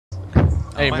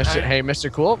Hey,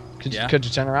 Mr. Cool, could you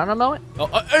turn around a moment? Oh,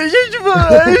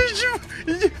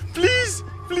 please.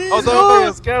 Oh, no,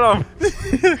 let's get him.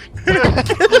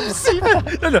 Get him, Steven.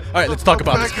 No. All right, let's talk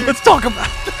about this. Let's talk about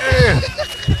it.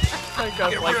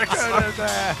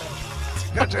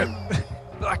 Gotcha.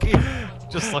 Lucky.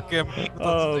 Just like him.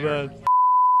 Oh, man.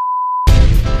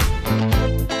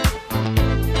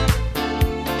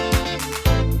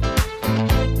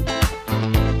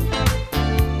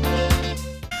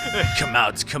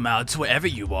 Come out, wherever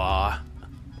you are.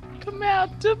 Come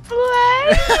out to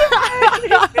play.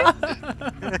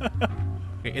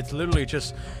 It's literally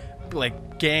just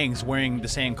like gangs wearing the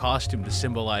same costume to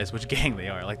symbolize which gang they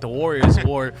are. Like the warriors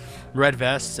wore red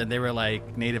vests and they were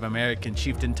like Native American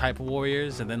chieftain type of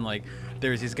warriors, and then like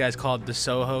there's these guys called the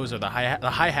Sohos, or the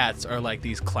hi-hats are like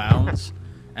these clowns.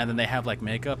 And then they have like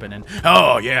makeup, and then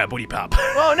oh yeah, booty pop.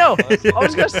 Oh no! I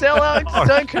was gonna sail out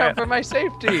Stuntcrab for my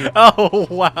safety. Oh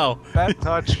wow! Bad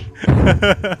touch.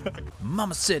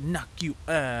 Mama said knock you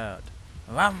out.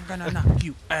 I'm gonna knock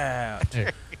you out.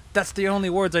 That's the only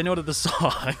words I know to the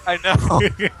song. I know.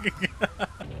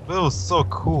 That was so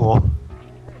cool.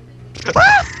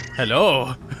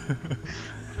 Hello.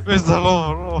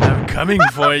 Hello. I'm coming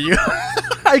for you.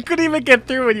 I couldn't even get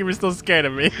through when you were still scared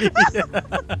of me. If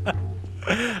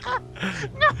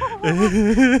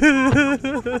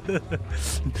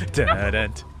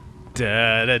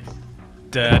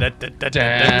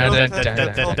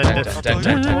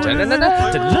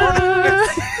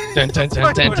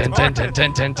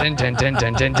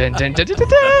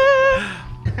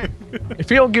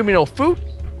you don't give me no food,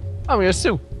 I'm gonna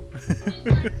sue.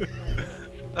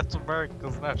 That's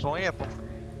America's national anthem.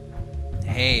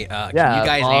 Hey, can you Yeah,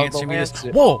 guys all answer the me this?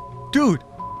 Lancet. Whoa, dude.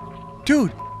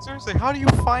 Seriously, how do you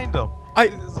find them?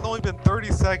 It's only been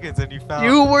 30 seconds and you found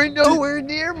You were nowhere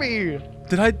near me.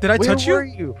 Did I touch Where were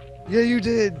you? you? Yeah, you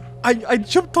did. I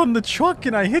jumped on the truck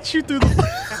and I hit you through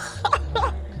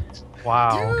the.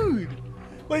 Wow. Dude,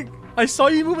 like I saw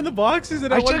you moving the boxes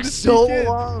and I I wanted took to so sneak in.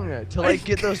 long to like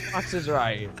get those boxes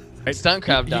right.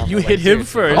 Stuntcrab down. You there, hit like, him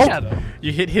seriously. first.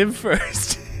 You hit him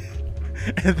first.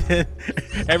 And then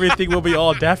everything will be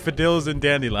all daffodils and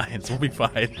dandelions. We'll be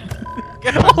fine.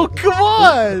 Oh, come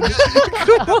on!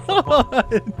 Come on!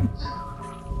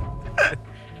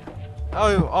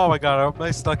 Oh my god, am I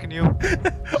stuck in you?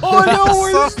 Oh no,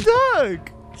 we're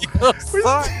stuck! You're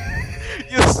stuck!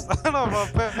 You son of a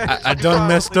bitch! I done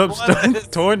messed up,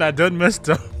 Torn. I done messed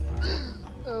up.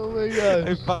 Oh my god.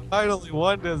 I finally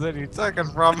won this and you took it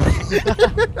from me.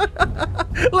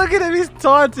 Look at him, he's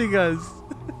taunting us.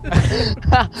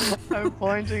 I'm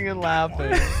pointing and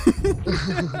laughing.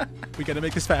 We gotta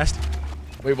make this fast.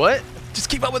 Wait, what? Just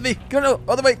keep up with me. No,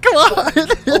 other way. Come on.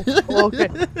 Oh, okay.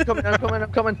 I'm coming.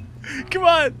 Come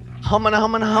on. Humming.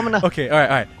 Okay, all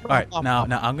right. Now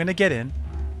I'm gonna get in.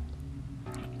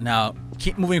 Now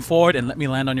keep moving forward and let me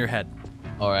land on your head.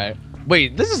 All right.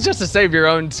 Wait, this is just to save your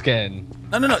own skin.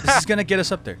 No. This is gonna get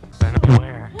us up there.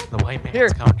 Beware. The white man's Here,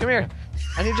 coming. come here.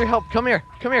 I need your help. Come here.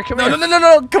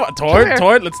 No. Come on,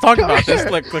 Torn. Let's talk about this.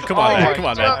 Look, come on, man. Come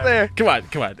on, man. Come on.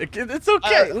 It's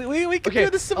okay. We can do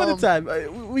this some other time. I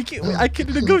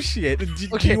can negotiate. Do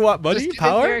you want money, just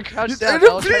power? Get in here and crouch down.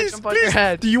 I'll try to jump on your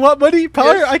head. Do you want money,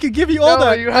 power? Yes. I can give you all No,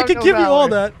 that. you I have can no give you all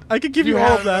power. that. I can give you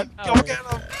all of that. Go get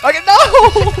him. Okay, no.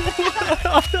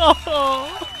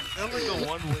 Only go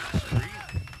one way street.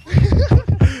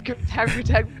 Tag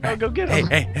me. I'll go get him.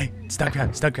 Hey.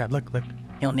 Stuntcrab, look.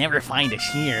 He'll never find us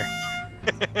here.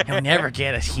 He'll never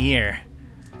get us here.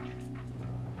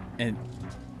 And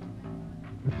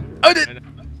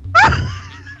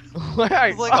Where are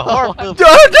you? It's like a horror film. no,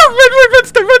 run,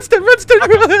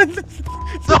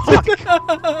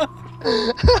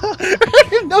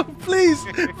 no, please,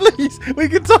 we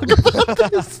can talk about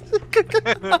this.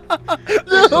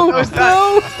 No,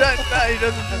 He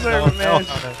doesn't deserve it, man.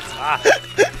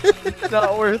 It's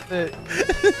not worth it.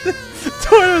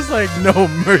 Torn was like, no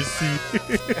mercy.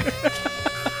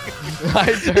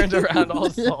 I turned around all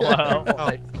slow.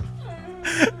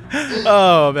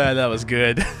 Oh man, that was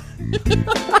good.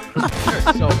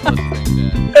 You're so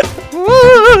frustrating,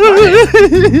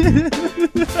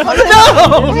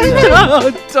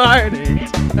 No, darn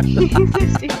it.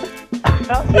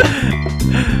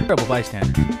 Terrible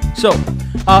bystander. So,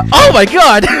 oh my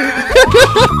god!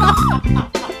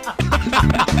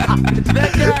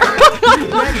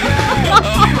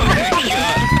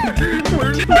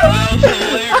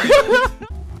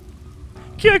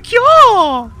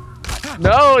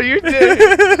 No, you did.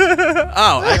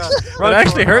 Oh, that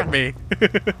actually hurt me.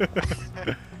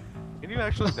 Can you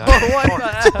actually die? What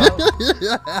the hell?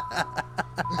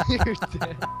 You're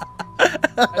dead.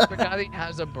 I forgot he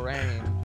has a brain.